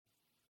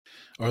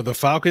Are the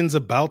Falcons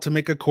about to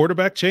make a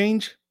quarterback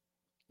change?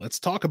 Let's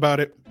talk about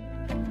it.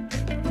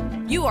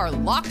 You are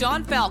Locked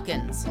On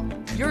Falcons,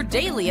 your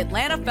daily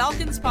Atlanta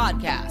Falcons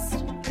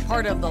podcast.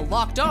 Part of the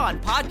Locked On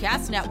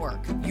Podcast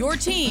Network, your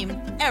team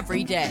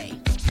every day.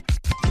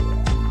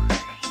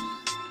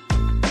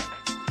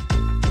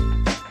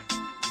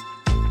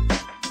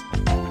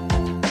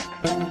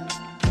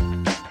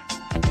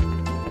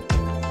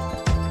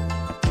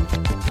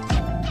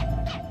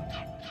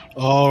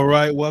 All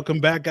right, welcome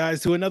back,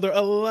 guys, to another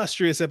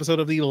illustrious episode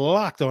of the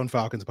Locked On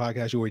Falcons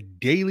podcast, your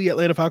daily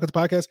Atlanta Falcons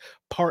podcast,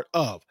 part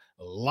of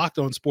Locked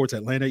On Sports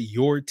Atlanta,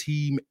 your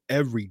team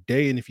every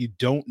day. And if you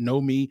don't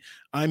know me,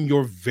 I'm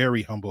your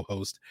very humble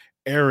host,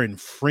 Aaron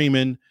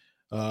Freeman,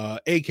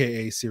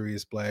 aka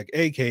Sirius Black,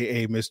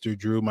 aka Mr.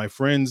 Drew. My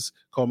friends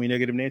call me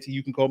Negative Nancy.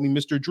 You can call me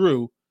Mr.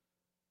 Drew,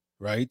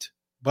 right?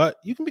 But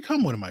you can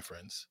become one of my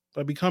friends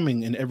by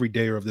becoming an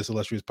everydayer of this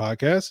illustrious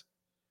podcast.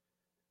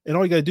 And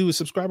all you got to do is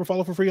subscribe or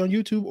follow for free on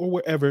YouTube or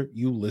wherever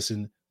you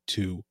listen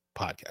to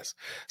podcasts.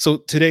 So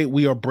today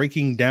we are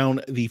breaking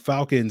down the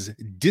Falcons'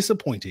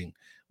 disappointing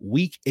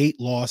Week 8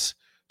 loss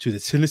to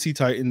the Tennessee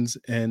Titans.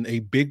 And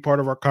a big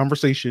part of our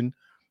conversation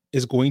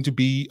is going to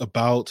be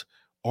about,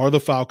 are the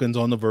Falcons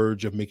on the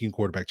verge of making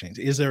quarterback change?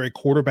 Is there a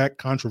quarterback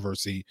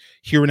controversy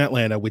here in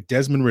Atlanta with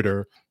Desmond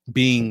Ridder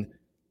being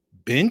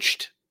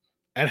benched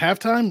at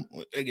halftime?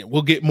 Again,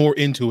 we'll get more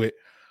into it.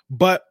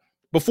 But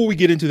before we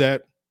get into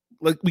that,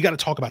 we got to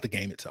talk about the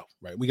game itself,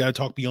 right? We got to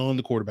talk beyond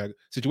the quarterback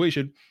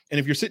situation. And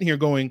if you're sitting here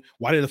going,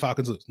 why did the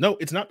Falcons lose? No,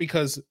 it's not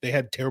because they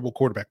had terrible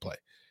quarterback play,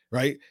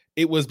 right?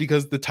 It was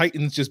because the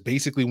Titans just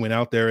basically went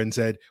out there and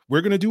said,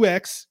 we're going to do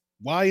X,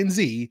 Y, and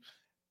Z,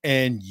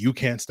 and you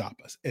can't stop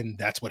us. And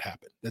that's what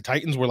happened. The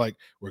Titans were like,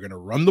 we're going to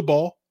run the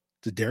ball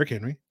to Derrick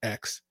Henry,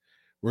 X.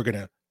 We're going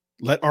to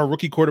let our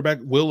rookie quarterback,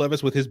 Will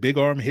Levis, with his big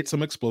arm, hit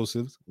some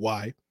explosives,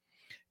 Y.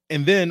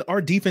 And then our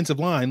defensive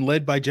line,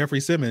 led by Jeffrey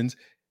Simmons,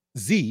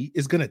 Z,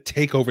 is going to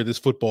take over this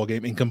football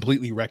game and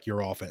completely wreck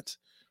your offense.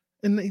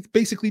 And they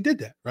basically did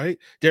that, right?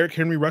 Derrick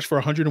Henry rushed for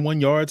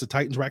 101 yards. The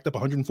Titans racked up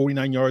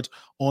 149 yards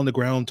on the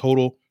ground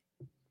total.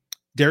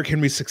 Derrick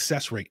Henry's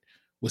success rate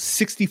was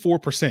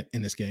 64%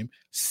 in this game,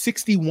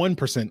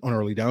 61% on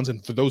early downs.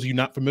 And for those of you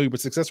not familiar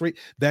with success rate,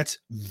 that's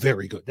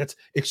very good. That's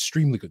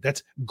extremely good.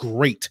 That's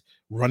great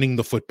running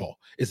the football.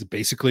 It's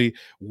basically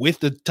with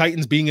the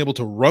Titans being able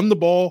to run the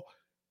ball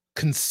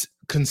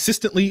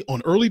consistently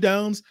on early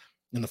downs,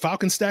 and the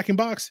Falcons stacking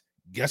box,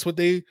 guess what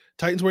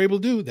Titans were able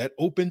to do? That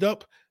opened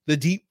up the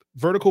deep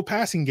vertical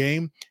passing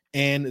game,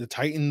 and the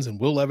Titans and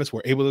Will Levis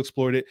were able to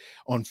exploit it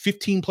on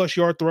 15-plus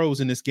yard throws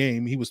in this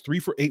game. He was 3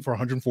 for 8 for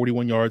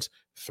 141 yards,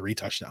 3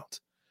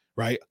 touchdowns,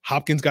 right?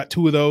 Hopkins got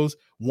 2 of those.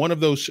 One of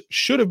those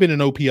should have been an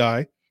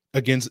OPI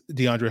against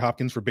DeAndre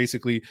Hopkins for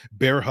basically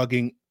bear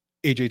hugging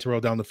A.J.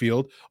 Terrell down the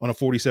field on a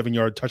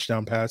 47-yard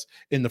touchdown pass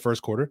in the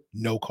first quarter.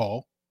 No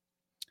call.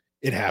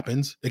 It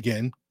happens.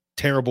 Again,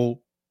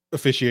 terrible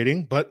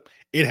officiating, but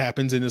it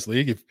happens in this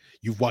league. If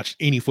you've watched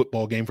any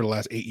football game for the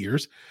last 8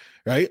 years,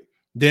 right?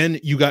 Then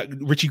you got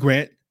Richie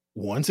Grant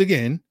once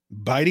again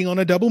biting on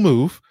a double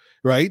move,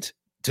 right,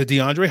 to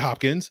DeAndre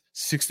Hopkins,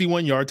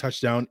 61-yard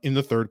touchdown in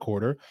the third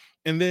quarter.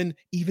 And then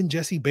even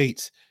Jesse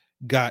Bates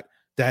got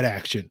that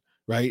action,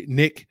 right?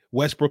 Nick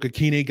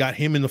Westbrook-Akine got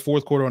him in the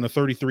fourth quarter on a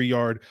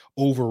 33-yard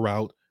over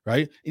route,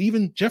 right? And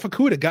even Jeff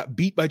Okudah got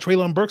beat by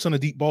Treylon Burks on a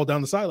deep ball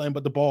down the sideline,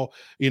 but the ball,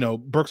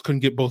 Burks couldn't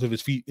get both of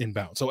his feet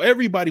inbound. So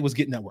everybody was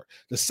getting that work.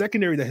 The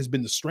secondary that has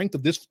been the strength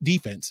of this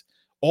defense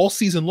all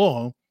season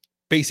long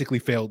basically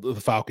failed the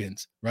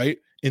Falcons, right?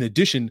 In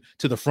addition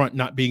to the front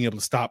not being able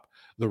to stop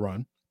the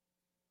run.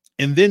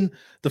 And then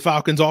the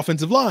Falcons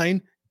offensive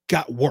line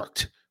got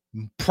worked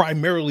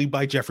primarily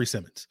by Jeffrey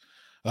Simmons,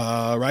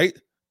 right?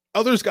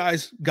 Others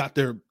guys got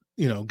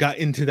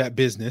into that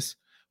business,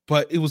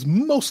 but it was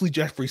mostly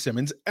Jeffrey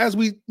Simmons. As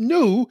we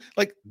knew,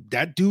 like,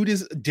 that dude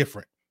is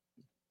different,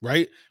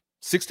 right?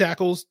 6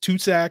 tackles, 2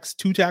 sacks,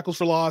 2 tackles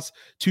for loss,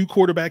 2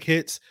 quarterback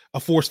hits, a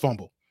forced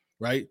fumble,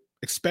 right?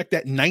 Expect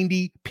that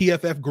 90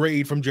 PFF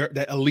grade from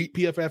that elite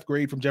PFF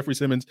grade from Jeffrey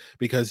Simmons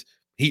because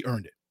he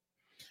earned it.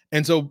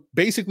 And so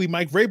basically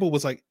Mike Vrabel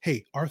was like,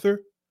 hey,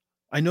 Arthur,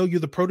 I know you're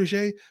the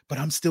protege, but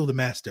I'm still the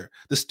master.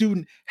 The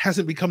student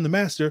hasn't become the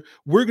master.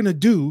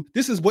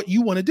 This is what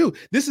you want to do.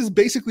 This is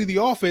basically the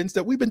offense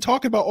that we've been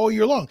talking about all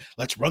year long.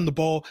 Let's run the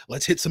ball.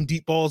 Let's hit some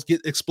deep balls,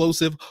 get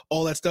explosive,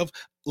 all that stuff.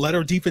 Let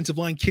our defensive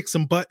line kick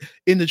some butt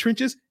in the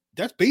trenches.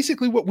 That's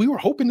basically what we were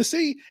hoping to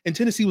see. And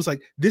Tennessee was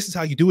like, this is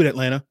how you do it,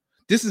 Atlanta.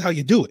 This is how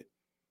you do it.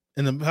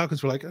 And the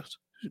Falcons were like,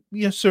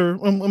 yes, sir.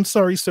 I'm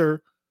sorry,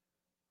 sir.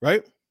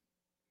 Right?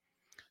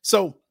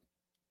 So,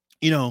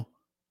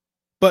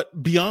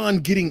 but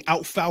beyond getting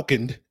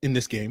out-falconed in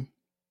this game,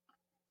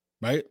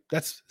 right?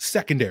 That's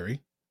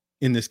secondary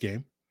in this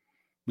game.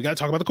 We got to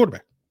talk about the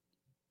quarterback.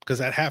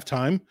 Because at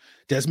halftime,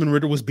 Desmond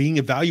Ridder was being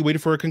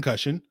evaluated for a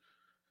concussion.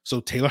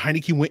 So Taylor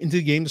Heinicke went into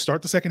the game to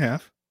start the second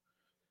half.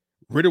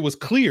 Ridder was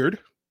cleared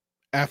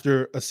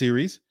after a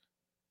series,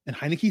 and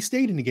Heinicke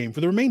stayed in the game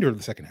for the remainder of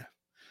the second half.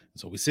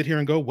 So we sit here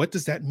and go, what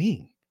does that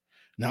mean?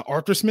 Now,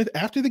 Arthur Smith,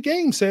 after the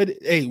game, said,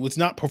 hey, it's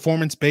not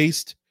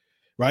performance-based,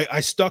 right?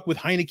 I stuck with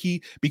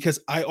Heinicke because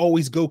I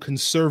always go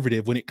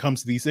conservative when it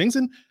comes to these things.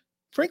 And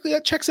frankly,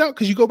 that checks out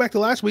because you go back to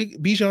last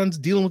week, Bijan's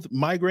dealing with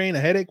migraine, a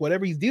headache,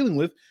 whatever he's dealing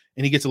with,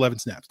 and he gets 11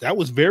 snaps. That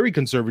was very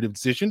conservative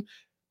decision.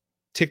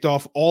 Ticked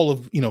off all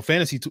of,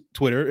 fantasy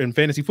Twitter and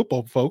fantasy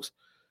football folks.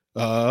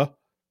 So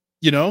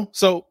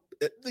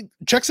it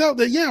checks out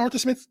that, Arthur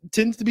Smith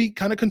tends to be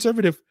kind of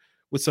conservative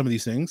with some of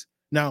these things.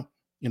 Now,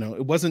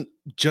 it wasn't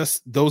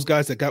just those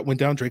guys that went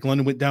down. Drake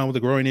London went down with a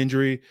groin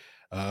injury.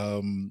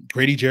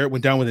 Grady Jarrett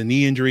went down with a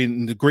knee injury,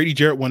 and the Grady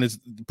Jarrett one is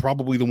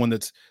probably the one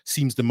that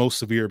seems the most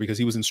severe because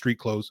he was in street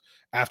clothes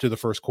after the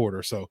first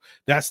quarter. So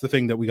that's the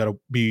thing that we got to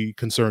be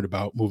concerned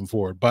about moving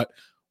forward. But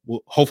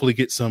we'll hopefully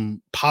get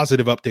some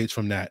positive updates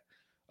from that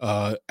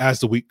as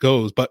the week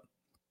goes. But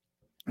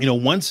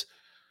once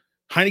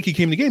Heinicke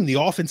came in the game, the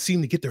offense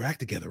seemed to get their act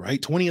together,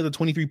 right? 20 of the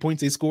 23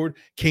 points they scored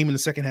came in the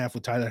second half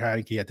with Tyler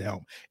Heinicke at the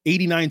helm.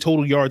 89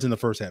 total yards in the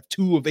first half,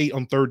 2 of 8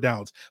 on third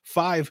downs,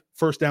 5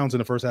 first downs in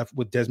the first half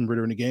with Desmond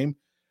Ridder in the game,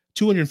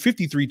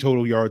 253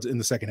 total yards in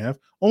the second half,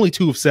 only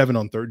 2 of 7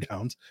 on third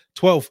downs,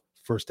 12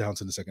 first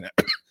downs in the second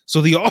half.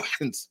 So the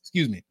offense,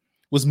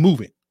 was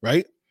moving,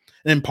 right?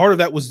 And part of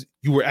that was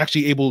you were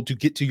actually able to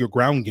get to your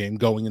ground game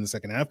going in the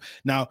second half.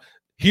 Now,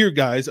 here,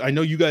 guys, I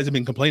know you guys have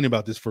been complaining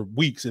about this for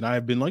weeks, and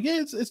I've been like,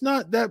 it's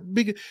not that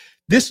big.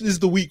 This is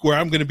the week where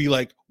I'm going to be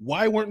like,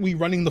 why weren't we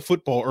running the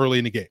football early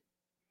in the game,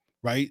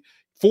 right?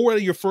 4 out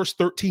of your first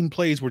 13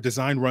 plays were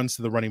designed runs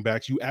to the running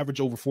backs. You average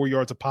over 4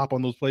 yards a pop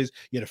on those plays.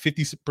 You had a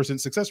 50%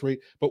 success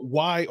rate, but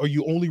why are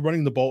you only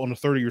running the ball on a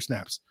third of your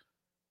snaps,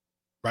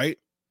 right?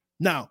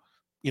 Now,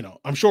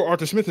 I'm sure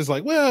Arthur Smith is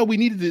like, well, we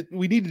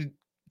needed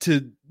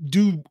to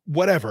do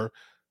whatever,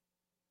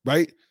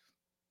 right?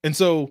 And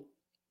so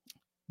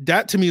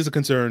that to me is a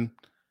concern.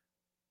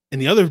 And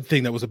the other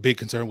thing that was a big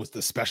concern was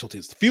the special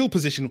teams. The field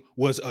position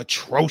was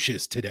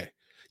atrocious today.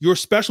 Your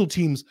special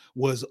teams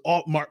was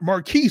all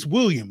Marquise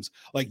Williams.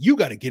 Like, you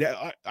got to get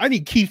out. I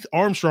need Keith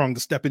Armstrong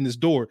to step in this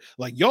door.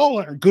 Like, y'all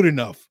aren't good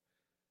enough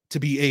to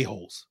be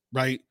a-holes,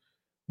 right?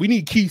 We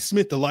need Keith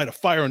Smith to light a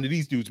fire under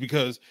these dudes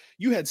because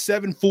you had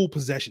 7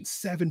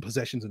 possessions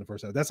in the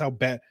first half. That's how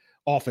bad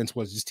offense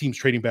was. Just teams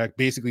trading back.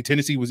 Basically,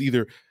 Tennessee was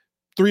either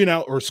 3 and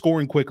out or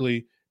scoring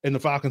quickly, and the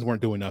Falcons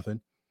weren't doing nothing.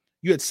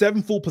 You had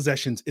 7 full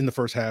possessions in the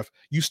first half.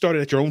 You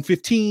started at your own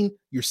 15,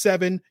 your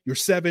 7,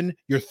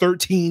 your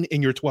 13,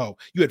 and your 12.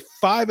 You had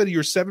 5 out of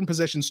your 7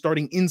 possessions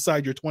starting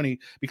inside your 20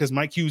 because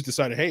Mike Hughes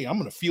decided, hey, I'm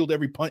going to field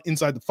every punt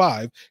inside the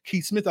 5.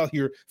 Keith Smith out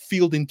here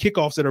fielding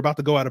kickoffs that are about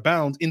to go out of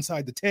bounds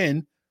inside the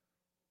 10,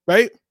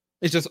 right?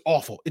 It's just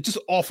awful. It's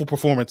just awful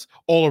performance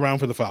all around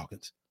for the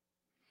Falcons.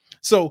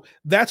 So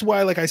that's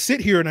why, I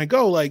sit here and I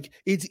go,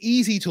 it's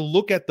easy to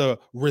look at the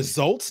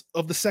results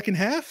of the second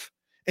half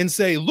and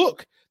say,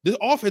 look, the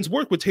offense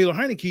worked with Taylor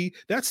Heinicke.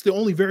 That's the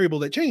only variable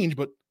that changed.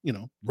 But,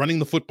 running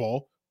the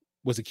football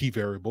was a key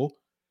variable.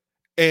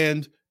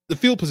 And the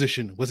field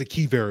position was a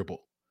key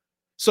variable.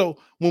 So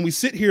when we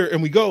sit here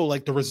and we go,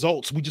 the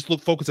results, we just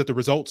focus at the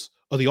results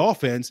of the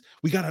offense.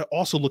 We got to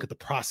also look at the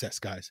process,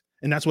 guys.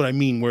 And that's what I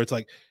mean, where it's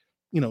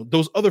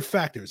those other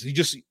factors.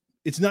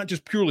 It's not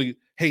just purely,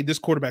 hey, this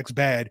quarterback's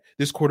bad,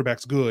 this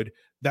quarterback's good.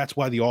 That's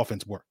why the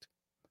offense worked.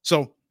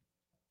 So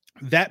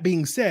that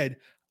being said,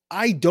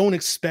 I don't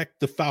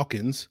expect the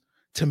Falcons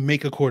to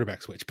make a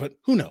quarterback switch, but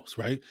who knows,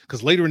 right?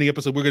 Because later in the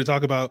episode, we're going to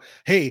talk about,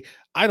 hey,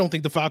 I don't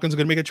think the Falcons are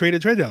going to make a trade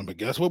at trade down, but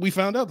guess what? We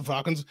found out the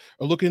Falcons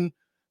are looking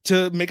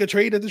to make a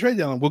trade at the trade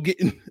down. We'll get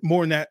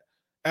more in that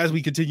as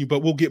we continue,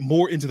 but we'll get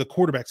more into the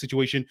quarterback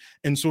situation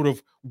and sort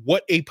of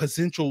what a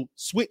potential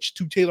switch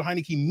to Taylor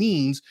Heinicke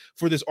means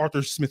for this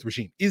Arthur Smith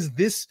regime. Is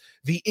this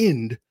the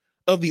end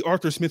of the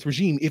Arthur Smith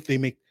regime if they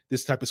make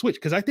this type of switch?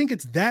 Because I think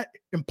it's that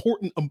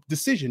important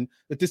decision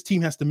that this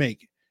team has to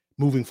make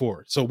moving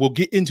forward. So we'll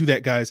get into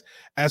that, guys,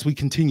 as we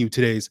continue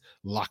today's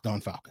Locked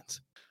On Falcons.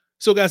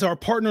 So, guys, our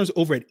partners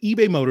over at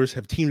eBay Motors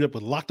have teamed up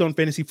with Locked On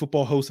Fantasy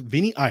Football host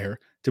Vinny Iyer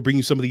to bring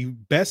you some of the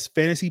best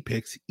fantasy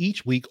picks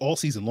each week, all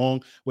season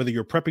long. Whether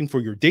you're prepping for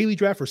your daily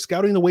draft or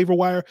scouting the waiver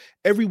wire,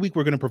 every week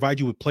we're going to provide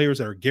you with players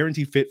that are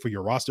guaranteed fit for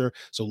your roster.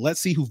 So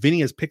let's see who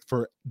Vinny has picked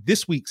for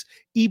this week's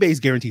eBay's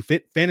Guaranteed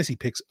Fit Fantasy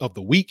Picks of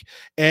the Week.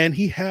 And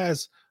he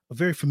has a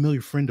very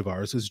familiar friend of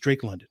ours, is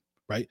Drake London,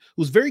 right?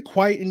 Who was very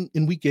quiet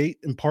in week 8,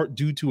 in part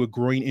due to a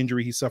groin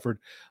injury he suffered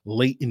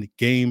late in the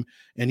game.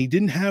 And he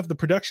didn't have the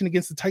production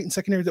against the Titan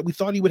secondary that we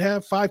thought he would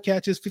have. 5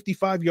 catches,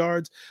 55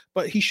 yards,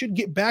 but he should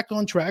get back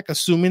on track,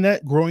 assuming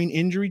that groin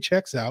injury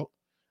checks out,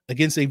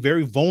 against a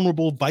very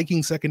vulnerable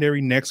Viking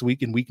secondary next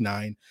week in week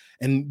 9.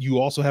 And you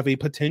also have a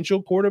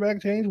potential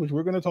quarterback change, which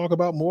we're going to talk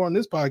about more on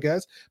this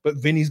podcast, but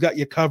Vinny's got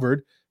you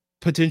covered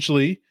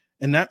potentially.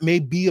 And that may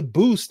be a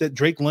boost that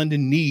Drake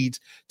London needs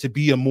to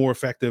be a more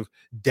effective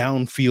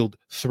downfield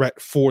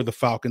threat for the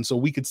Falcons. So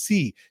we could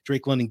see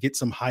Drake London get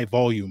some high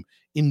volume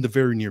in the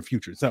very near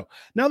future. So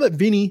now that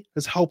Vinny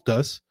has helped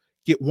us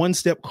get one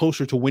step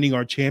closer to winning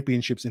our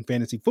championships in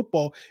fantasy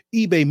football,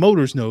 eBay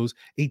Motors knows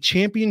a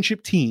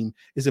championship team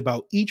is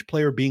about each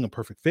player being a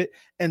perfect fit.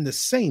 And the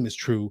same is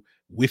true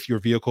with your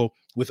vehicle.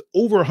 With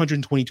over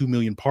 122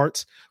 million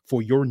parts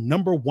for your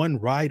number one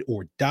ride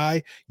or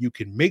die, you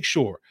can make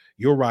sure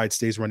your ride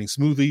stays running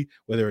smoothly,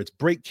 whether it's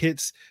brake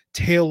kits,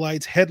 tail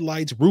lights,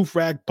 headlights, roof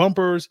rack,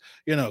 bumpers,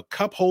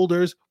 cup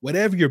holders,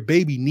 whatever your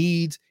baby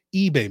needs.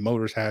 eBay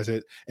Motors has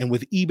it. And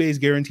with eBay's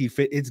guaranteed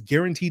fit, it's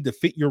guaranteed to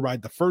fit your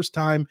ride the first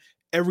time,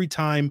 every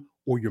time,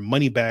 or your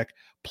money back.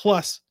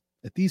 Plus,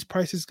 at these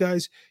prices,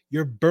 guys,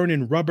 you're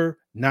burning rubber,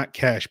 not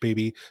cash,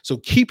 baby. So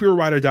keep your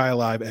ride or die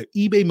alive at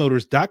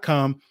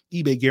ebaymotors.com.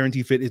 eBay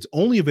Guarantee Fit is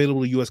only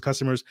available to U.S.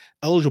 customers.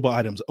 Eligible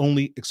items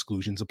only.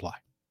 Exclusions apply.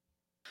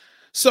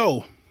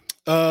 So,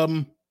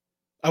 I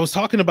was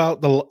talking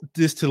about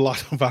this to the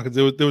Locked On Falcons.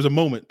 There was a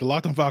moment. The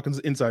Locked On Falcons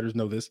insiders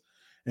know this.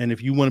 And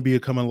if you want to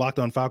become a Locked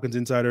On Falcons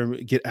insider,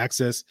 get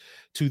access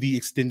to the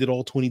extended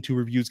all 22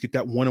 reviews, get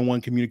that one-on-one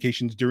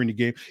communications during the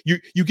game.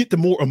 You get the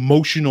more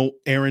emotional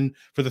Aaron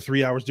for the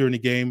 3 hours during the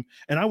game.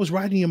 And I was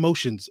riding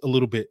emotions a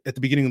little bit at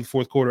the beginning of the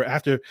fourth quarter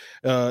after,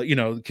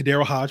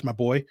 Kadero Hodge, my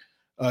boy,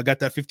 got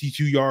that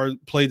 52-yard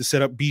play to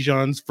set up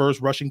Bijan's first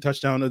rushing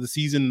touchdown of the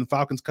season. And the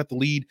Falcons cut the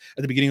lead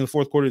at the beginning of the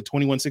fourth quarter to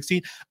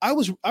 21-16. I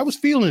was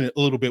feeling it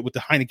a little bit with the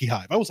Heineke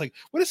Hive. I was like,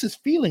 what is this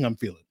feeling I'm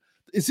feeling?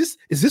 Is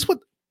this what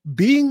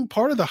being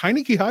part of the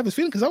Heineke Hive is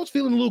feeling? Because I was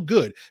feeling a little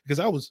good, because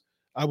I was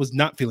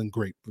not feeling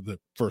great for the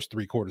first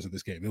three quarters of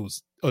this game. It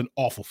was an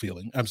awful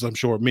feeling. I'm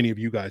sure many of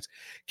you guys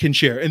can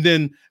share. And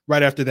then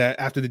right after that,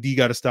 after the D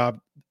got a stop,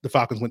 the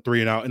Falcons went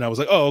 3 and out, and I was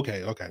like, oh,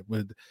 okay.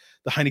 With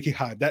the Heineke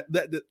Hive,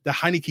 the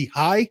Heineke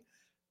high,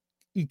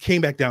 you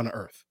came back down to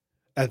earth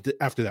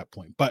after that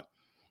point. But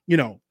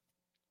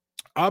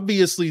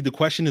obviously the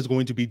question is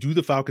going to be, do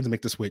the Falcons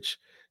make the switch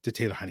to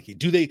Taylor Heineke?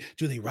 Do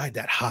they ride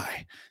that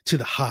high to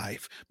the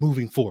hive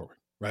moving forward,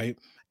 right?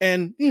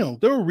 And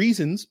there are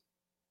reasons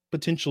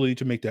potentially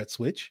to make that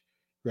switch,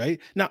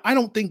 right? Now, I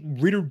don't think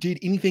Ridder did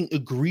anything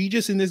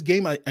egregious in this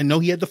game. I know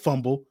he had the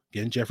fumble.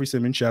 Again, Jeffrey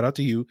Simmons, shout out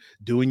to you,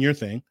 doing your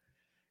thing,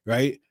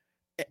 right?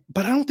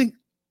 But I don't think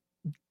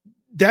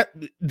that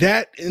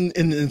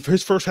in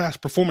his first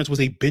half performance was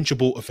a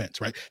benchable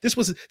offense, right? This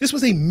was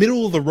a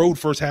middle of the road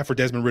first half for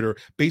Desmond Ridder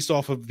based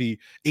off of the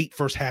 8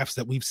 first halves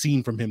that we've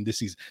seen from him this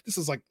season. This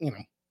is like,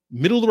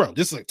 middle of the road.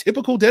 This is like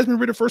typical Desmond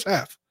Ridder first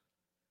half,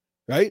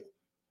 right?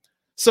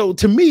 So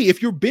to me,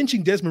 if you're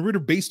benching Desmond Ridder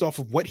based off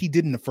of what he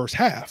did in the first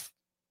half,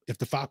 if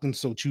the Falcons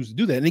so choose to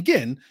do that, and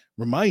again,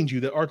 remind you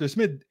that Arthur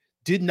Smith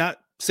did not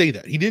say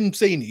that. He didn't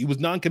say anything. He was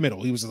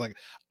non-committal. He was just like,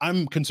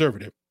 I'm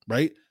conservative,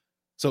 right?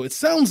 So it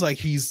sounds like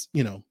he's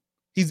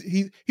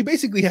he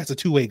basically has a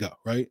two-way go,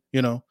 right?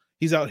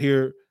 He's out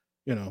here,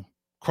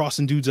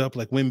 crossing dudes up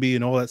like Wemby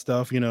and all that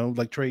stuff,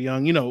 like Trae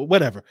Young,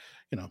 whatever,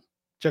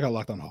 check out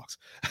Locked On Hawks.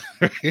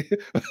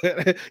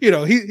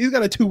 He's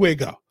got a two-way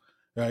go,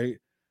 right?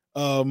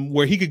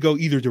 Where he could go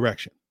either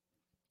direction.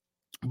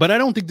 But I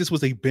don't think this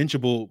was a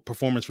benchable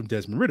performance from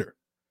Desmond Ridder,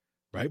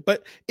 right?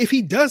 But if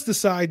he does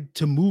decide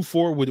to move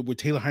forward with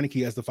Taylor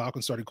Heineke as the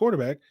Falcons starting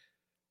quarterback,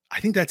 I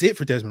think that's it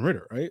for Desmond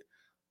Ridder, right?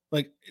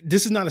 Like,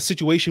 this is not a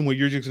situation where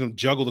you're just going to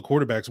juggle the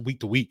quarterbacks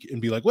week to week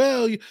and be like,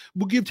 well,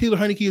 we'll give Taylor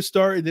Heineke a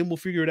start and then we'll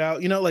figure it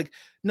out.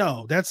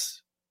 No,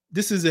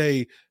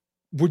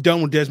 we're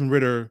done with Desmond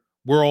Ridder.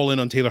 We're all in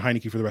on Taylor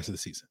Heineke for the rest of the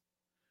season.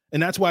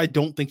 And that's why I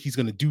don't think he's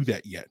going to do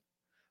that yet.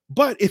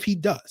 But if he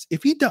does,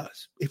 you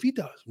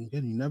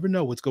never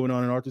know what's going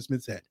on in Arthur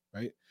Smith's head,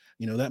 right?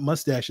 That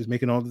mustache is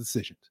making all the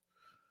decisions,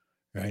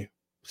 right?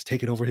 It's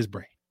taking over his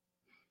brain.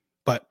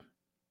 But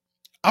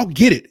I'll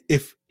get it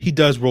if he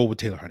does roll with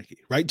Taylor Heineke,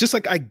 right? Just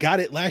like I got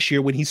it last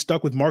year when he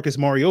stuck with Marcus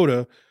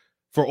Mariota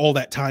for all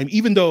that time,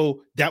 even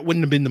though that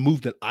wouldn't have been the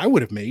move that I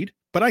would have made.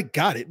 But I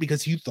got it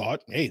because you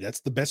thought, hey, that's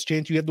the best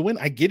chance you have to win.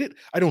 I get it.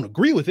 I don't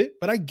agree with it,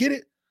 but I get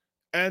it.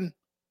 And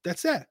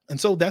that's that. And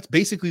so that's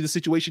basically the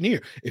situation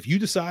here. If you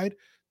decide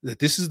that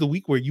this is the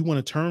week where you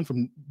want to turn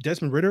from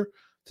Desmond Ridder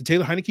to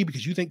Taylor Heineke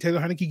because you think Taylor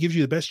Heineke gives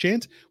you the best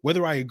chance,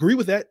 whether I agree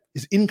with that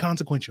is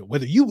inconsequential.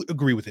 Whether you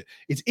agree with it,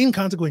 it's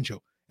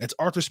inconsequential. That's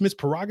Arthur Smith's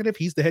prerogative.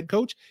 He's the head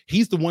coach.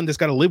 He's the one that's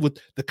got to live with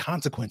the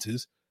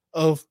consequences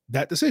of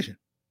that decision.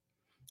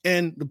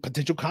 And the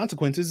potential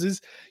consequences is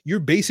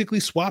you're basically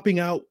swapping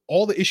out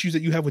all the issues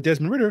that you have with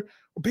Desmond Ridder,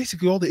 or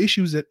basically all the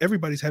issues that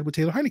everybody's had with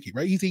Taylor Heineke,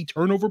 right? He's a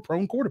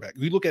turnover-prone quarterback.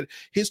 If you look at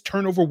his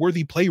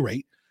turnover-worthy play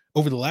rate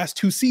over the last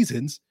 2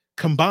 seasons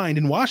combined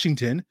in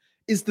Washington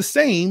is the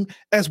same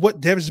as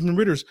what Desmond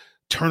Ridder's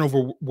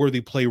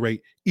turnover-worthy play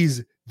rate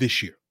is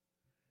this year,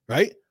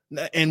 right?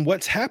 And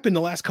what's happened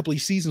the last couple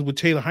of seasons with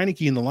Taylor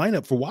Heineke in the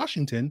lineup for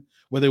Washington,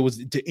 whether it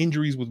was to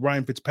injuries with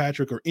Ryan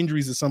Fitzpatrick or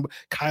injuries to some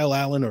Kyle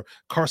Allen or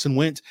Carson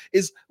Wentz,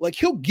 is like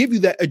he'll give you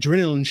that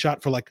adrenaline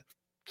shot for like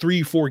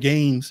 3-4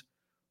 games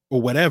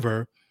or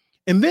whatever.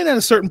 And then at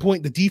a certain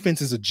point, the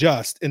defenses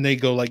adjust and they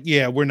go like,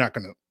 yeah, we're not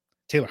going to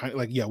Taylor Heineke.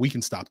 Like, yeah, we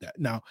can stop that.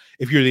 Now,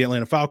 if you're the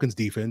Atlanta Falcons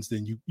defense,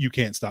 then you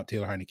can't stop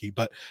Taylor Heineke.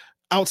 But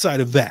outside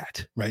of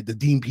that, right, the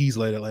Dean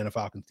Pease-led Atlanta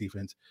Falcons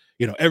defense,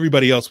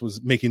 everybody else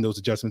was making those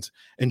adjustments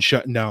and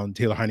shutting down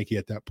Taylor Heineke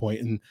at that point.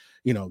 And,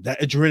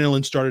 that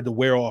adrenaline started to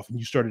wear off and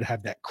you started to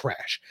have that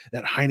crash.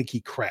 That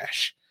Heineke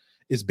crash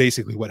is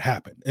basically what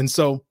happened. And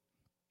so,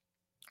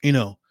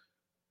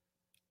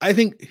 I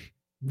think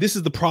this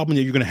is the problem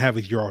that you're going to have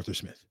with your Arthur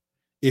Smith.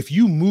 If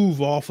you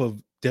move off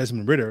of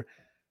Desmond Ridder,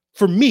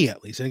 for me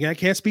at least, and again, I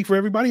can't speak for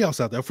everybody else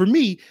out there. For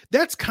me,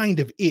 that's kind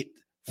of it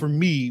for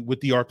me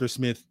with the Arthur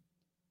Smith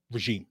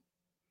regime.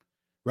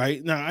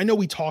 Right now, I know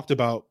we talked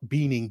about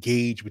being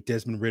engaged with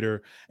Desmond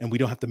Ridder and we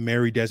don't have to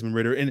marry Desmond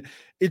Ridder. And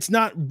it's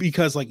not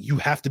because like you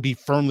have to be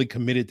firmly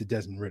committed to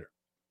Desmond Ridder,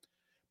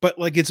 but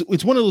like it's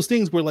one of those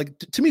things where like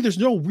to me, there's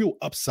no real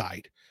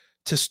upside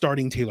to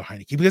starting Taylor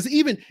Heinicke, because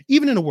even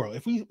in a world,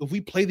 if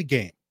we play the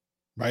game,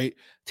 right,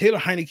 Taylor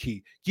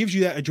Heinicke gives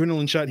you that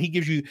adrenaline shot. And he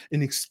gives you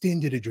an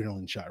extended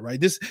adrenaline shot,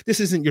 right? This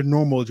isn't your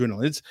normal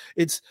adrenaline.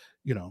 It's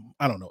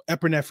I don't know,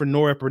 epinephrine,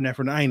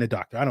 norepinephrine. I ain't a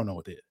doctor. I don't know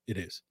what it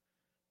is,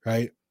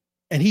 right?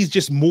 And he's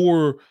just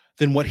more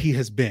than what he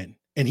has been.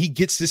 And he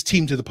gets this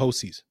team to the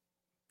postseason.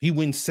 He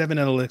wins 7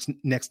 out of the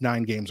next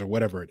 9 games or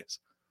whatever it is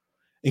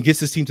and gets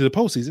this team to the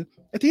postseason.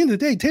 At the end of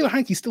the day, Taylor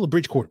Heinicke's still a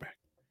bridge quarterback,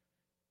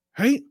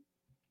 right?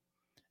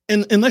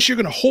 And unless you're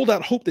going to hold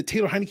out hope that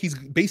Taylor Heinicke's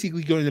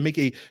basically going to make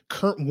a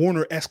Kurt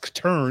Warner-esque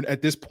turn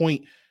at this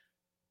point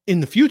in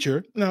the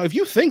future. Now, if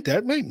you think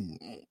that, maybe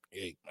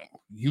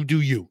you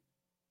do you.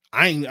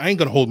 I ain't going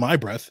to hold my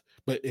breath.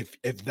 But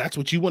if that's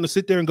what you want to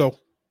sit there and go,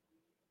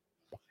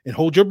 and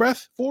hold your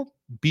breath for,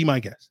 be my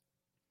guest.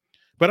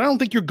 But I don't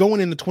think you're going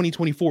into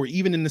 2024,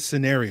 even in this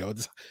scenario,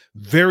 this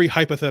very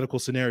hypothetical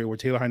scenario where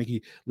Taylor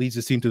Heinicke leads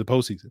his team to the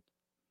postseason.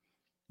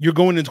 You're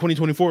going into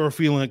 2024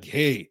 feeling like,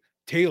 hey,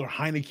 Taylor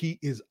Heinicke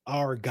is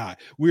our guy.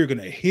 We're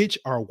going to hitch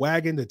our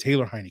wagon to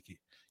Taylor Heinicke.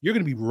 You're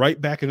going to be right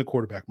back in the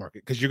quarterback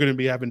market because you're going to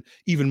be having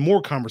even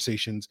more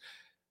conversations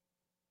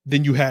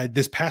than you had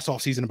this past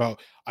offseason about,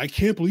 I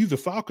can't believe the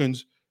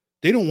Falcons,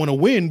 they don't want to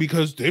win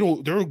because they're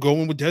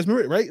going with Desmond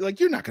Ridder, right? Like,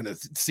 you're not going to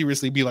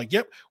seriously be like,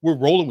 yep, we're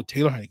rolling with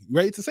Taylor Heinicke,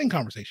 right? It's the same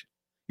conversation.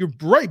 You're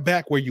right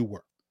back where you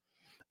were.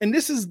 And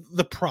this is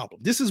the problem.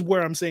 This is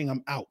where I'm saying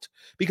I'm out,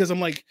 because I'm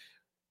like,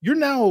 you've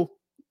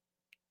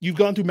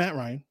gone through Matt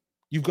Ryan,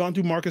 you've gone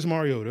through Marcus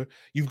Mariota,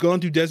 you've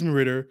gone through Desmond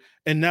Ridder,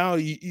 and now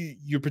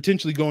you're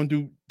potentially going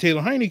through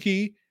Taylor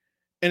Heinicke.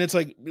 And it's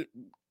like,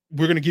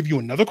 we're going to give you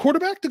another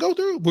quarterback to go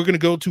through. We're going to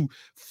go to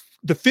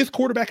the 5th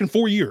quarterback in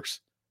 4 years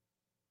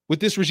with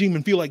this regime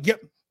and feel like,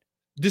 yep,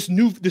 this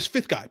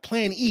 5th guy,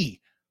 plan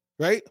E,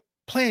 right?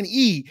 Plan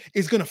E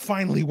is going to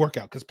finally work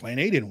out, because plan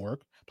A didn't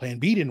work. Plan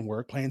B didn't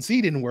work. Plan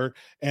C didn't work.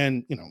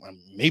 And,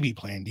 maybe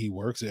plan D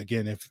works.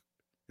 Again,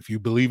 if you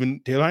believe in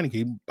Taylor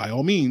Heinicke, by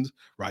all means,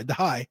 ride the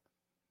high.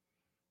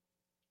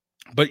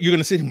 But you're going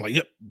to sit here like,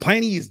 yep,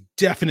 plan E is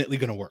definitely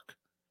going to work.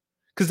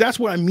 Because that's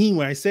what I mean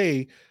when I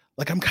say,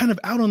 like, I'm kind of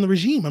out on the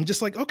regime. I'm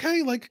just like,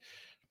 okay, like,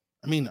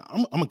 I'm going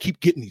to keep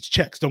getting these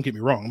checks. Don't get me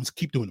wrong. I'm going to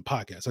keep doing the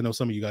podcast. I know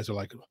some of you guys are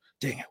like,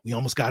 dang it, we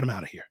almost got him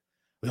out of here.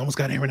 We almost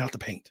got Aaron out the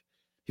paint.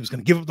 He was going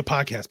to give up the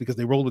podcast because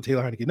they rolled with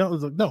Taylor Heinicke.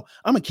 No,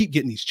 I'm going to keep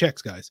getting these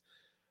checks, guys.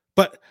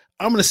 But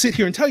I'm going to sit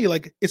here and tell you,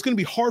 like, it's going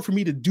to be hard for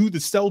me to do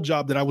the sell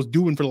job that I was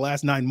doing for the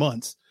last 9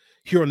 months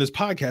here on this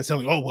podcast,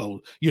 telling, oh, well,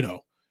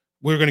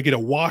 we're going to get a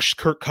washed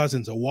Kirk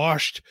Cousins, a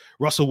washed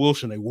Russell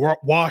Wilson, a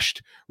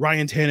washed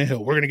Ryan Tannehill.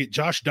 We're going to get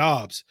Josh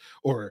Dobbs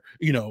or,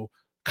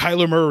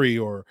 Kyler Murray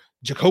or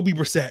Jacoby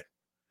Brissett.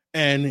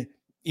 And,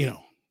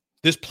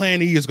 this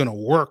plan E is going to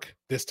work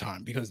this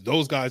time because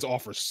those guys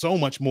offer so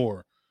much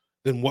more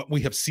than what we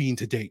have seen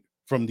to date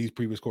from these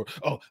previous quarters.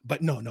 Oh,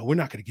 but no, we're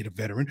not going to get a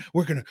veteran.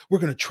 We're going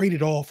to trade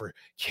it all for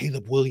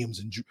Caleb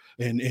Williams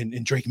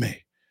and Drake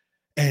May.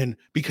 And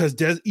because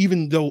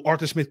even though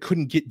Arthur Smith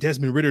couldn't get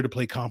Desmond Ridder to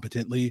play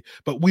competently,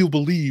 but we'll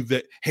believe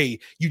that, hey,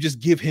 you just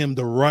give him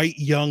the right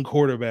young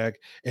quarterback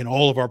and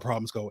all of our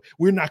problems go.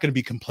 We're not going to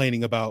be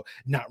complaining about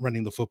not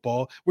running the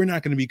football. We're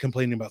not going to be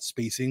complaining about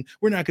spacing.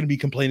 We're not going to be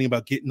complaining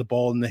about getting the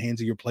ball in the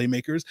hands of your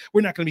playmakers.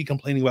 We're not going to be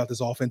complaining about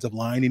this offensive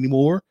line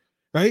anymore,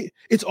 right?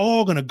 It's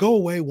all going to go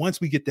away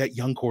once we get that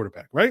young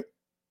quarterback, right?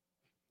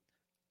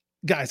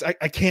 Guys,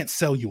 I can't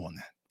sell you on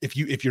that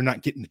if you're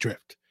not getting the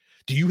drift.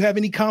 Do you have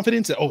any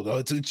confidence that,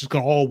 it's just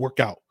going to all work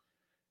out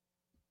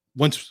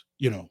once,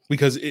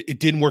 because it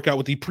didn't work out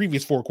with the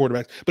previous 4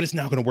 quarterbacks, but it's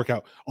now going to work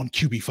out on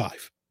QB5,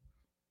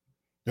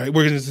 right?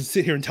 We're going to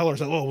sit here and tell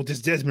ourselves,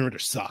 this Desmond Ridder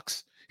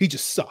sucks. He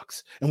just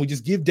sucks. And we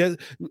just give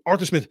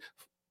Arthur Smith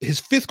his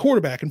 5th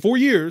quarterback in 4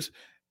 years,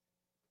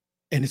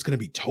 and it's going to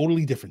be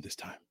totally different this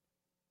time.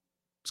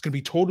 It's going to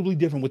be totally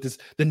different with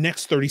the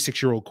next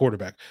 36-year-old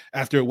quarterback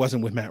after it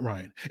wasn't with Matt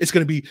Ryan. It's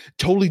going to be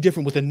totally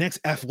different with the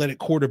next athletic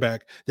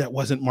quarterback that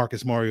wasn't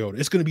Marcus Mariota.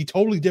 It's going to be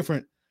totally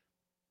different.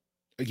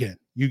 Again,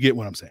 you get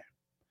what I'm saying.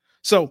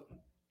 So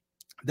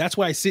that's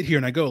why I sit here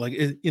and I go like,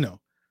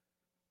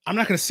 I'm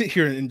not going to sit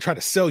here and try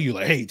to sell you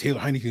like, hey, Taylor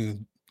Heinicke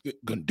is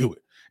going to do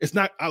it. It's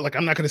not like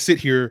I'm not going to sit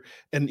here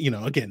and,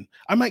 again,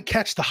 I might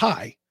catch the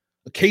high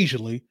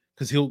occasionally,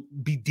 because he'll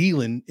be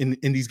dealing in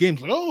these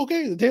games like, oh,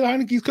 okay, Taylor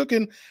Heinicke's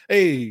cooking.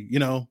 Hey,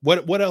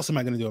 what else am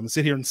I going to do? I'm going to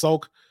sit here and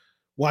sulk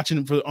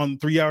watching on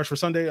 3 hours for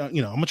Sunday. I'm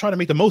going to try to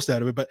make the most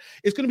out of it, but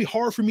it's going to be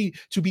hard for me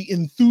to be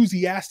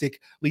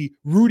enthusiastically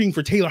rooting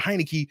for Taylor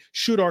Heinicke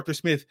should Arthur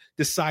Smith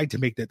decide to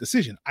make that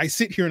decision. I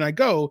sit here and I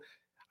go,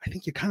 I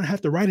think you kind of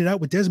have to ride it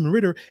out with Desmond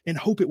Ridder and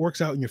hope it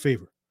works out in your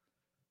favor.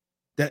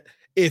 That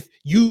if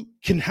you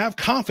can have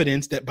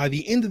confidence that by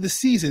the end of the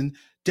season,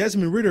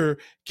 Desmond Ridder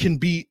can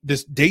be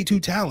this day 2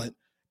 talent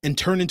and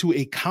turn into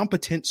a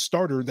competent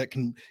starter that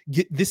can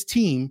get this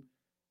team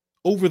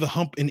over the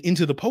hump and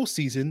into the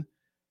postseason,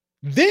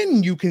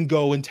 then you can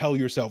go and tell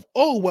yourself,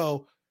 oh,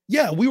 well,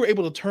 yeah, we were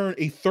able to turn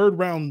a 3rd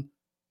round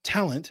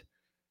talent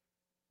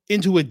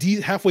into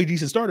a halfway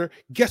decent starter.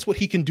 Guess what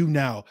he can do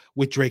now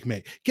with Drake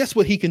May? Guess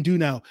what he can do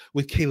now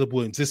with Caleb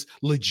Williams, this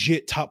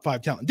legit top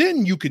 5 talent?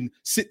 Then you can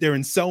sit there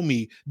and sell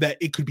me that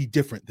it could be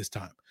different this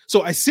time.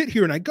 So I sit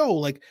here and I go,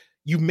 like,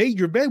 you made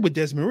your bed with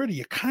Desmond Ridder.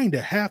 You kind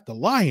of have to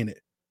lie in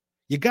it.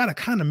 You got to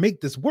kind of make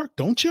this work,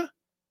 don't you?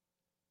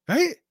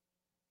 Right?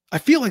 I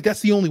feel like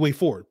that's the only way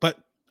forward, but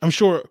I'm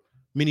sure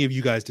many of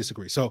you guys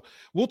disagree. So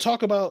we'll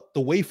talk about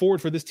the way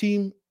forward for this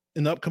team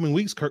in the upcoming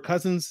weeks. Kirk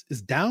Cousins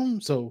is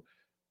down. So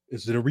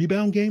is it a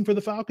rebound game for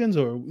the Falcons,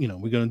 or, we're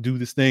going to do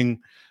this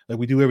thing like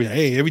we do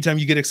every time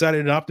you get excited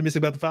and optimistic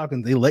about the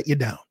Falcons, they let you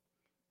down.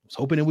 I was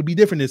hoping it would be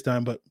different this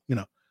time, but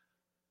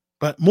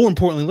more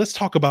importantly, let's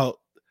talk about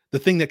the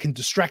thing that can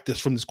distract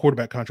us from this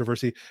quarterback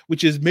controversy,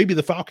 which is maybe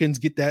the Falcons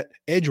get that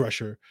edge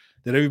rusher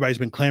that everybody's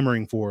been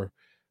clamoring for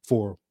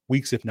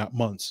weeks, if not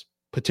months.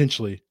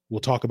 Potentially, we'll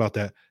talk about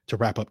that to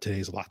wrap up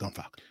today's Locked On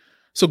Falcons.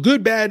 So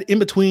good, bad, in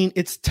between,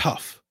 it's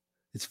tough.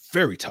 It's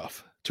very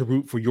tough to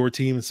root for your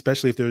team,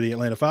 especially if they're the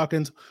Atlanta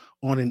Falcons,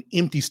 on an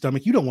empty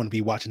stomach. You don't want to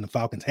be watching the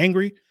Falcons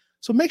hangry.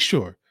 So make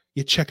sure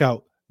you check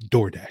out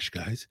DoorDash,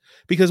 guys,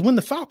 because when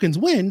the Falcons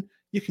win,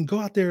 you can go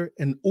out there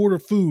and order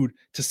food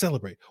to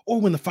celebrate. Or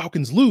when the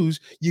Falcons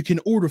lose, you can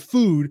order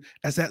food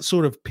as that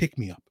sort of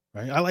pick-me-up,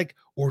 right? I like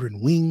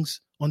ordering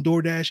wings on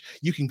DoorDash.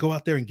 You can go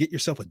out there and get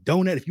yourself a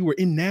donut. If you were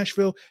in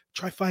Nashville,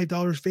 try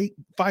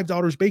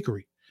 $5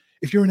 Bakery.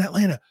 If you're in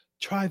Atlanta,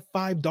 try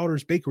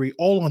 $5 Bakery,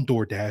 all on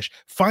DoorDash.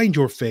 Find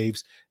your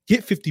faves.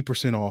 Get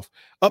 50% off,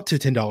 up to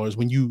 $10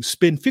 when you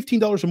spend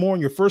 $15 or more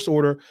on your first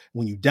order.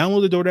 When you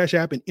download the DoorDash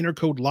app and enter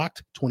code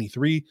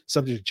LOCKED23,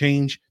 subject to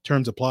change,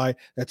 terms apply.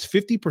 That's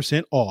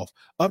 50% off,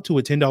 up to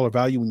a $10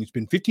 value when you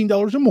spend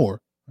 $15 or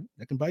more.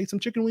 That can buy you some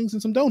chicken wings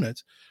and some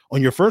donuts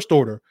on your first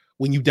order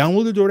when you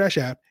download the DoorDash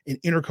app and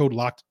enter code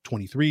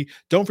LOCKED23.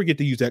 Don't forget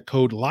to use that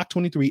code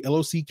LOCKED23,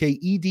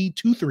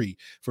 LOCKED23,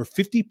 for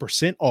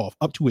 50% off,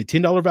 up to a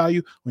 $10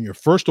 value on your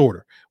first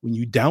order when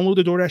you download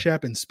the DoorDash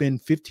app and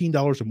spend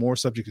 $15 or more,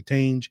 subject to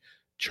change,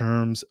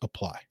 terms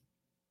apply.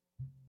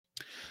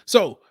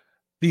 So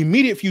the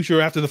immediate future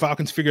after the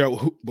Falcons figure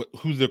out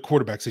who the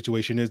quarterback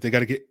situation is, they got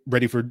to get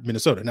ready for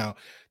Minnesota. Now,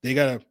 they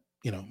got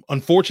to,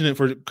 unfortunate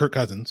for Kirk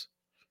Cousins,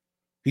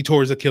 he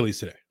tore his Achilles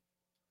today.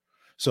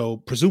 So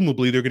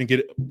presumably they're going to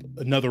get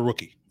another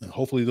rookie. And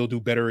hopefully they'll do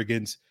better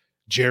against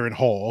Jaron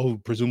Hall, who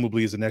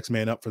presumably is the next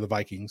man up for the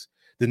Vikings,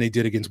 than they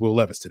did against Will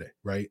Levis today,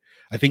 right?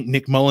 I think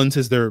Nick Mullins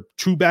is their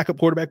true backup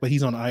quarterback, but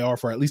he's on IR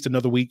for at least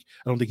another week.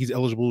 I don't think he's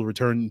eligible to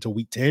return until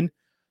week 10.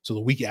 So the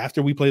week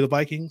after we play the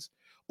Vikings.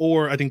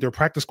 Or I think their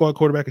practice squad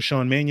quarterback is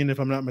Sean Mannion, if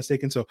I'm not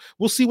mistaken. So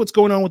we'll see what's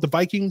going on with the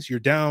Vikings. You're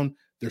down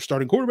their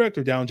starting quarterback.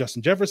 They're down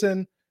Justin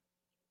Jefferson.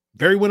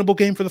 Very winnable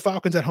game for the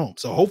Falcons at home.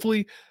 So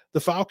hopefully the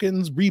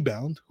Falcons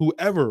rebound,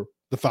 whoever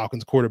the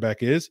Falcons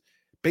quarterback is.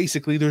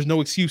 Basically, there's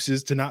no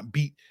excuses to not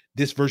beat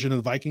this version of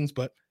the Vikings,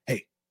 but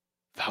hey,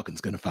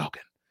 Falcons gonna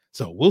Falcon.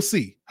 So we'll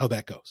see how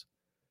that goes.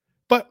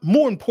 But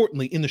more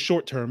importantly, in the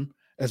short term,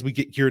 as we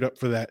get geared up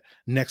for that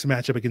next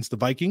matchup against the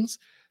Vikings,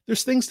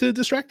 there's things to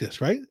distract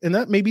us, right? And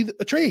that may be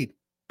a trade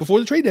before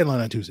the trade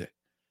deadline on Tuesday,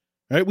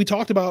 right? We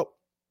talked about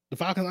the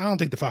Falcons. I don't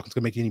think the Falcons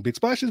can make any big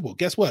splashes. Well,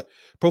 guess what?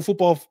 Pro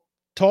Football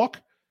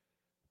Talk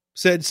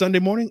said Sunday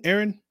morning,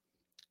 Aaron,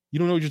 you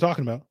don't know what you're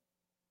talking about,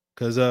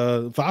 because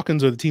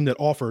Falcons are the team that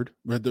offered.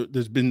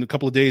 There's been a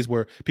couple of days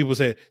where people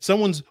say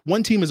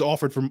one team has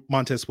offered for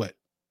Montez Sweat.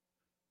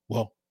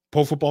 Well,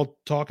 Pro Football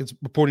Talk is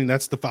reporting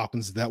that's the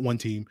Falcons, that one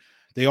team.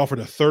 They offered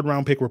a 3rd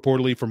round pick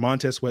reportedly for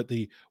Montez Sweat,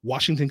 the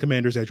Washington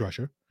Commanders edge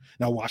rusher.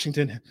 Now,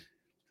 Washington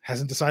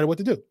hasn't decided what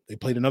to do. They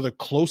played another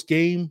close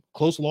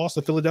loss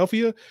to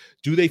Philadelphia.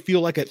 Do they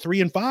feel like at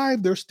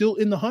 3-5, they're still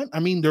in the hunt? I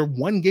mean, they're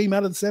one game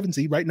out of the 7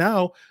 seed right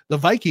now. The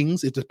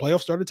Vikings, if the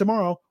playoffs started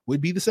tomorrow,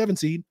 would be the 7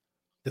 seed.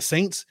 The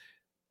Saints,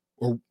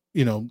 or,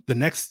 the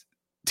next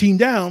team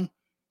down,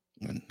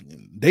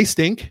 they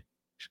stink.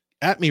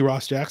 At me,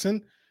 Ross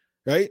Jackson,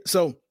 right?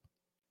 So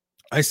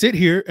I sit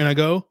here and I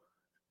go,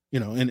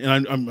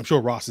 and I'm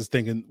sure Ross is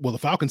thinking, well, the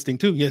Falcons stink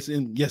too. Yes,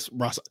 and yes,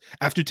 Ross,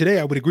 after today,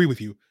 I would agree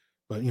with you,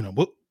 but,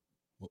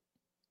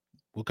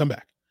 we'll come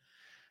back,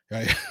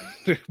 right?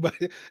 But,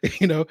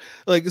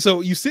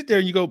 so you sit there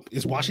and you go,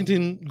 is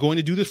Washington going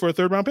to do this for a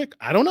 3rd round pick?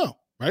 I don't know,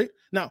 right?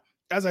 Now,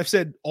 as I've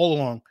said all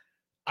along,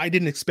 I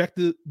didn't expect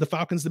the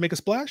Falcons to make a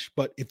splash,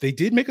 but if they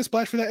did make a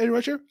splash for that edge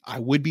rusher, I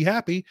would be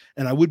happy,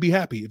 and I would be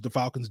happy if the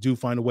Falcons do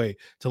find a way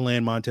to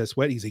land Montez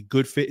Sweat. He's a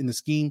good fit in the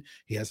scheme.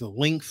 He has the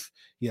length,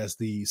 he has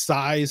the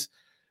size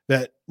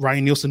that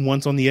Ryan Nielsen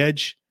wants on the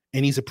edge,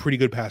 and he's a pretty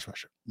good pass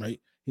rusher,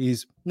 right?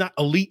 He's not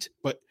elite,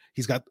 but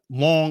he's got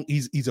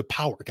he's a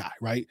power guy,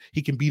 right?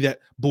 He can be that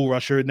bull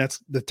rusher, and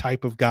that's the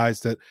type of guys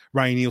that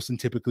Ryan Nielsen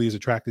typically is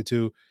attracted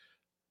to,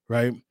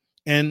 right?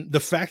 And the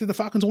fact that the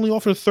Falcons only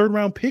offered a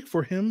 3rd-round pick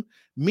for him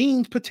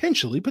means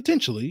potentially,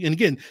 and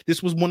again,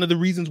 this was one of the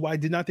reasons why I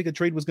did not think a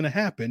trade was going to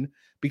happen,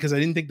 because I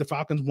didn't think the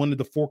Falcons wanted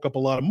to fork up a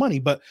lot of money.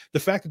 But the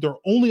fact that they're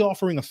only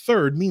offering a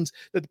 3rd means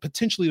that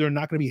potentially they're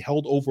not going to be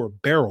held over a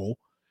barrel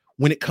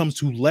when it comes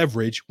to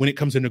leverage, when it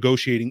comes to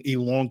negotiating a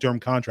long-term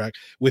contract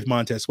with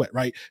Montez Sweat,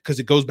 right? Because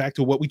it goes back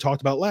to what we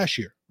talked about last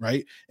year,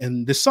 right?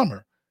 And this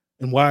summer,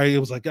 and why it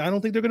was like, I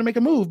don't think they're going to make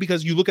a move,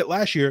 because you look at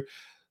last year,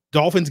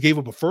 Dolphins gave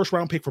up a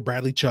 1st-round pick for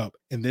Bradley Chubb,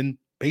 and then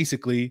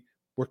basically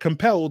were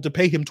compelled to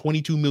pay him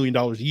 $22 million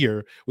a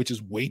year, which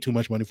is way too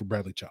much money for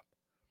Bradley Chubb,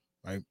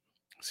 right?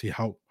 See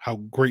how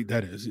great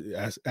that is.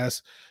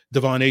 Ask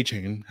Devon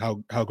A-Chain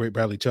how great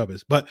Bradley Chubb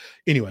is. But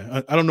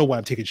anyway, I don't know why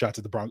I'm taking shots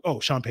at the Broncos. Oh,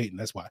 Sean Payton,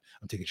 that's why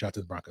I'm taking shots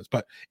at the Broncos.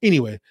 But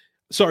anyway,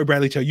 sorry,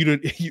 Bradley Chubb,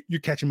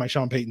 you're catching my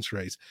Sean Payton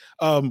strays.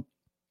 But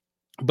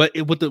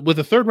with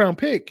a 3rd-round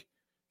pick,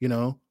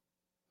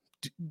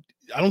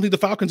 I don't think the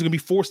Falcons are going to be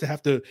forced to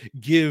have to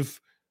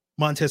give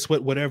Montez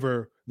Sweat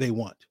whatever they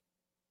want,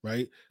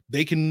 right?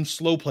 They can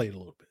slow play it a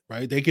little bit,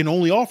 right? They can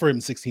only offer him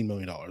 $16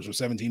 million or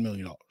 $17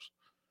 million,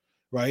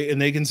 right?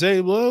 And they can say,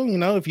 well,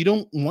 if you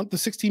don't want the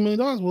 $16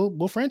 million,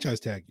 we'll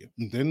franchise tag you.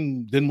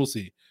 And then we'll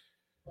see.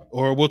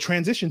 Or we'll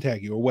transition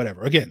tag you or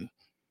whatever. Again,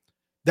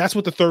 that's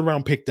what the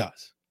 3rd-round pick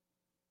does,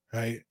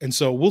 right? And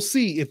so we'll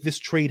see if this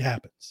trade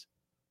happens.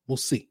 We'll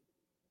see,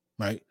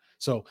 right?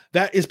 So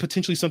that is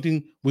potentially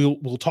something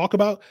we'll talk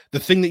about. The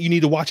thing that you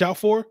need to watch out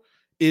for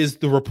is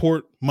the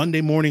report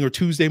Monday morning or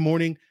Tuesday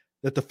morning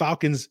that the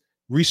Falcons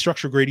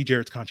restructure Grady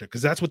Jarrett's contract,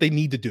 because that's what they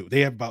need to do.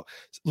 They have about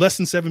less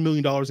than $7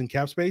 million in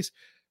cap space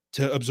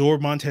to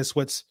absorb Montez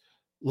Sweat's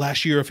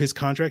last year of his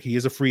contract. He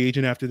is a free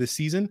agent after this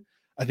season.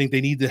 I think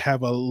they need to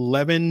have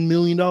 $11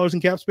 million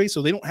in cap space,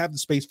 so they don't have the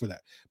space for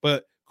that.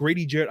 But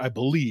Grady Jarrett, I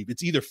believe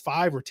it's either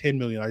 5 or 10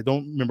 million. I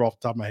don't remember off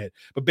the top of my head,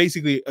 but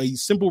basically a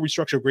simple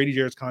restructure of Grady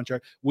Jarrett's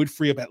contract would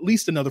free up at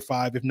least another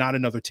 5, if not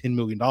another $10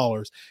 million.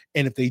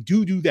 And if they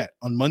do that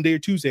on Monday or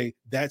Tuesday,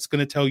 that's going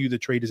to tell you the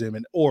trade is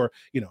imminent. Or,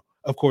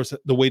 of course,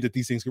 the way that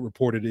these things get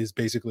reported is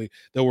basically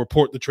they'll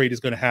report the trade is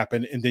going to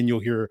happen, and then you'll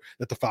hear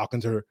that the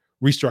Falcons are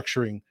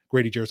restructuring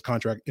Grady Jarrett's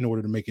contract in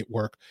order to make it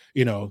work,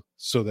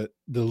 so that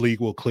the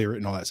league will clear it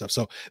and all that stuff.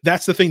 So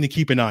that's the thing to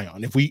keep an eye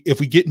on. If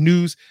we get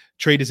news,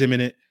 trade is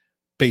imminent,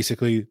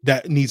 basically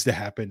that needs to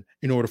happen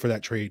in order for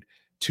that trade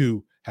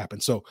to happen.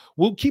 So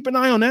we'll keep an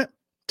eye on that.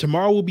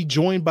 Tomorrow we'll be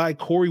joined by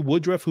Corey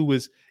Woodruff, who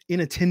was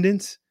in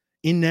attendance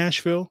in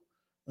Nashville.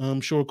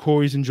 I'm sure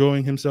Corey's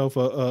enjoying himself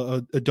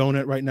a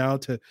donut right now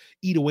to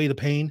eat away the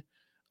pain.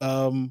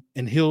 And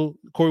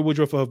Corey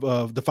Woodruff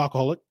of the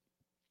Falcoholic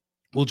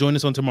will join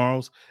us on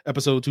tomorrow's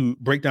episode to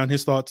break down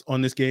his thoughts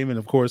on this game. And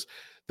of course,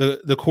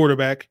 the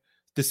quarterback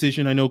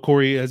decision. I know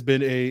Corey has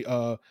been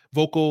a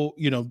vocal,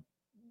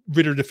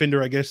 Ritter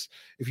defender, I guess,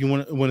 if you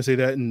want to say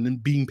that,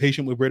 and being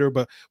patient with Ritter,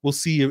 but we'll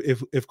see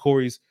if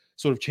Corey's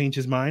sort of changed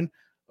his mind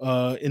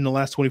in the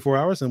last 24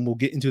 hours, and we'll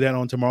get into that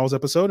on tomorrow's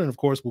episode. And of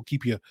course, we'll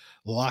keep you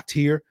locked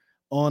here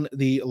on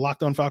the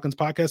Locked On Falcons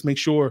podcast. Make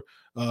sure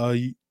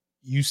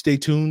you stay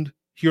tuned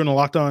here on the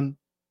Locked On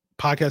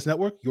Podcast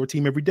Network, your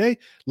team every day.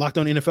 Locked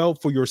On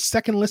NFL for your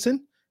second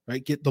listen,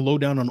 right? Get the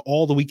lowdown on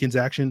all the weekend's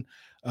action.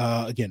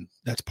 Again,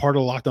 that's part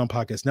of the Locked On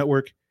Podcast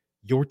Network,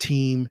 your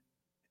team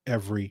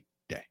every